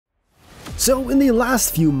So in the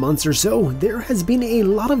last few months or so, there has been a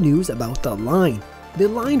lot of news about the line. The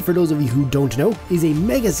line, for those of you who don't know, is a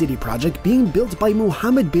megacity project being built by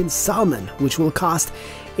Mohammed bin Salman, which will cost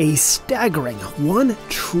a staggering $1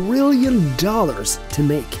 trillion to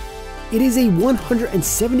make. It is a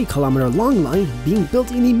 170-kilometer long line being built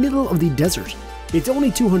in the middle of the desert. It's only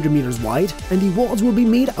 200 meters wide, and the walls will be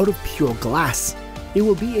made out of pure glass. It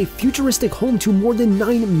will be a futuristic home to more than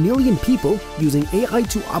 9 million people using AI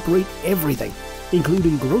to operate everything,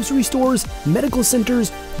 including grocery stores, medical centers,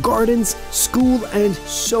 gardens, school, and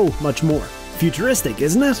so much more. Futuristic,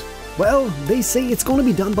 isn't it? Well, they say it's going to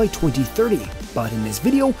be done by 2030, but in this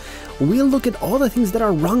video, we'll look at all the things that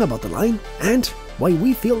are wrong about the line and why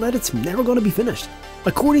we feel that it's never going to be finished.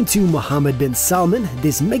 According to Mohammed bin Salman,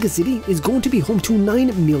 this megacity is going to be home to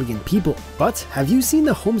 9 million people. But have you seen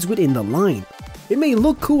the homes within the line? It may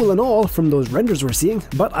look cool and all from those renders we're seeing,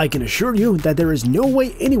 but I can assure you that there is no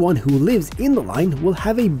way anyone who lives in the line will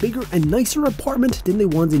have a bigger and nicer apartment than the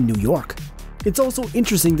ones in New York. It's also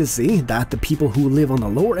interesting to see that the people who live on the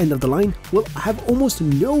lower end of the line will have almost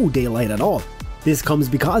no daylight at all. This comes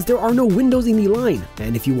because there are no windows in the line,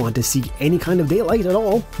 and if you want to see any kind of daylight at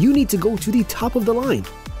all, you need to go to the top of the line.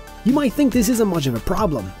 You might think this isn't much of a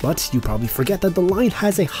problem, but you probably forget that the line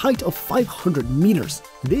has a height of 500 meters.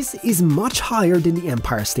 This is much higher than the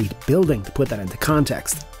Empire State Building, to put that into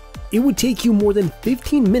context. It would take you more than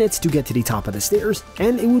 15 minutes to get to the top of the stairs,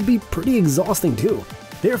 and it would be pretty exhausting too.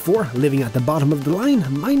 Therefore, living at the bottom of the line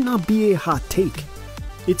might not be a hot take.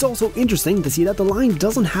 It's also interesting to see that the line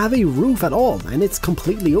doesn't have a roof at all, and it's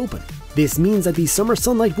completely open. This means that the summer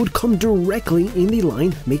sunlight would come directly in the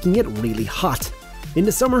line, making it really hot. In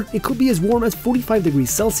the summer, it could be as warm as 45 degrees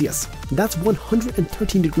Celsius. That's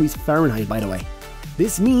 113 degrees Fahrenheit, by the way.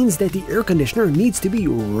 This means that the air conditioner needs to be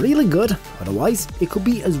really good, otherwise it could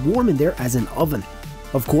be as warm in there as an oven.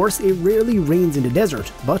 Of course, it rarely rains in the desert,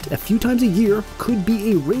 but a few times a year could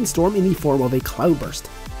be a rainstorm in the form of a cloudburst.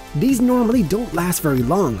 These normally don't last very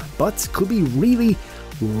long, but could be really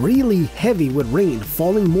heavy with rain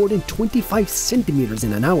falling more than 25 centimeters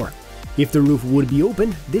in an hour. If the roof would be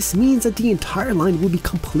open, this means that the entire line would be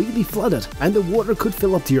completely flooded and the water could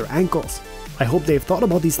fill up to your ankles. I hope they've thought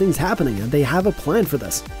about these things happening and they have a plan for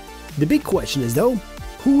this. The big question is though,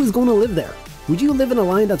 who is going to live there? Would you live in a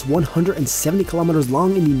line that's 170 kilometers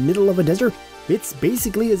long in the middle of a desert? It's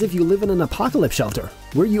basically as if you live in an apocalypse shelter,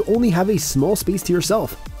 where you only have a small space to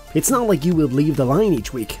yourself. It's not like you would leave the line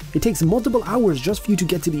each week. It takes multiple hours just for you to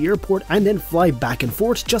get to the airport and then fly back and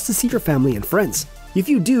forth just to see your family and friends. If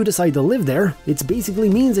you do decide to live there, it basically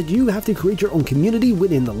means that you have to create your own community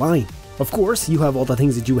within the line. Of course, you have all the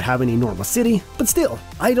things that you would have in a normal city, but still,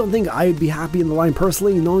 I don't think I'd be happy in the line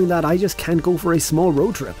personally knowing that I just can't go for a small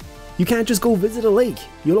road trip. You can't just go visit a lake.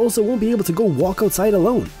 You also won't be able to go walk outside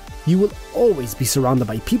alone. You will always be surrounded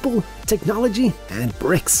by people, technology, and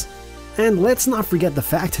bricks. And let's not forget the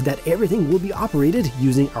fact that everything will be operated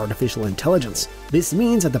using artificial intelligence. This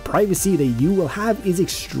means that the privacy that you will have is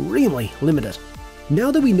extremely limited.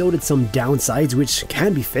 Now that we noted some downsides which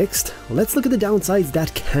can be fixed, let's look at the downsides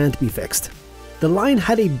that can't be fixed. The line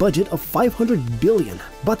had a budget of 500 billion,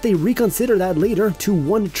 but they reconsidered that later to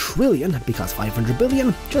 1 trillion because 500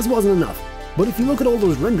 billion just wasn't enough. But if you look at all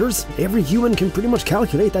those renders, every human can pretty much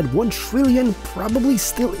calculate that 1 trillion probably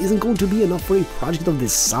still isn't going to be enough for a project of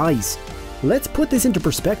this size. Let's put this into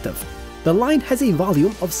perspective. The line has a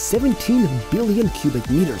volume of 17 billion cubic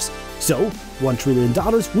meters. So, $1 trillion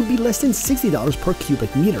would be less than $60 per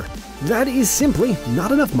cubic meter. That is simply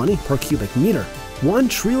not enough money per cubic meter. $1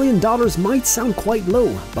 trillion might sound quite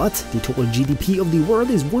low, but the total GDP of the world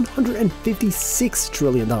is $156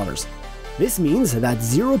 trillion. This means that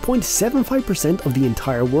 0.75% of the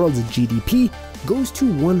entire world's GDP goes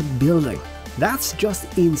to one building. That's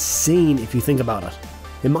just insane if you think about it.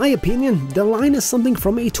 In my opinion, the line is something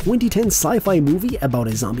from a 2010 sci-fi movie about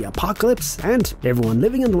a zombie apocalypse, and everyone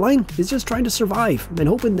living in the line is just trying to survive and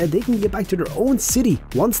hoping that they can get back to their own city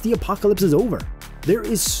once the apocalypse is over. There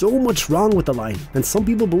is so much wrong with the line, and some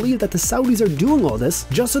people believe that the Saudis are doing all this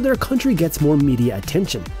just so their country gets more media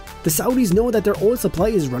attention. The Saudis know that their oil supply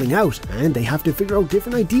is running out, and they have to figure out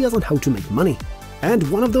different ideas on how to make money. And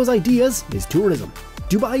one of those ideas is tourism.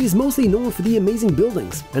 Dubai is mostly known for the amazing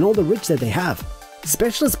buildings and all the rich that they have.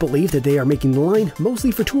 Specialists believe that they are making the line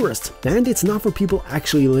mostly for tourists, and it's not for people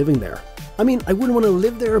actually living there. I mean, I wouldn't want to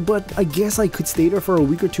live there, but I guess I could stay there for a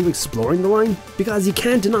week or two exploring the line, because you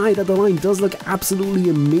can't deny that the line does look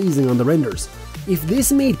absolutely amazing on the renders. If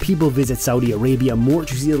this made people visit Saudi Arabia more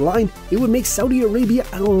to see the line, it would make Saudi Arabia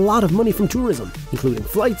a lot of money from tourism, including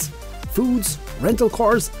flights, foods, rental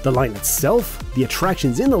cars, the line itself, the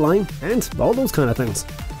attractions in the line, and all those kind of things.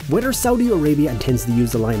 Whether Saudi Arabia intends to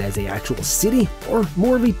use the line as an actual city or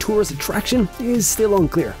more of a tourist attraction is still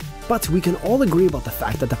unclear, but we can all agree about the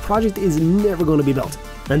fact that the project is never going to be built,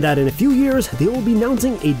 and that in a few years they will be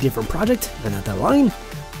announcing a different project and that the line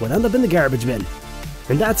will end up in the garbage bin.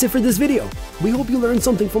 And that's it for this video. We hope you learned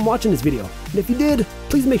something from watching this video, and if you did,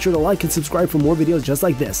 please make sure to like and subscribe for more videos just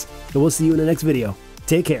like this, and we'll see you in the next video.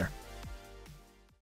 Take care.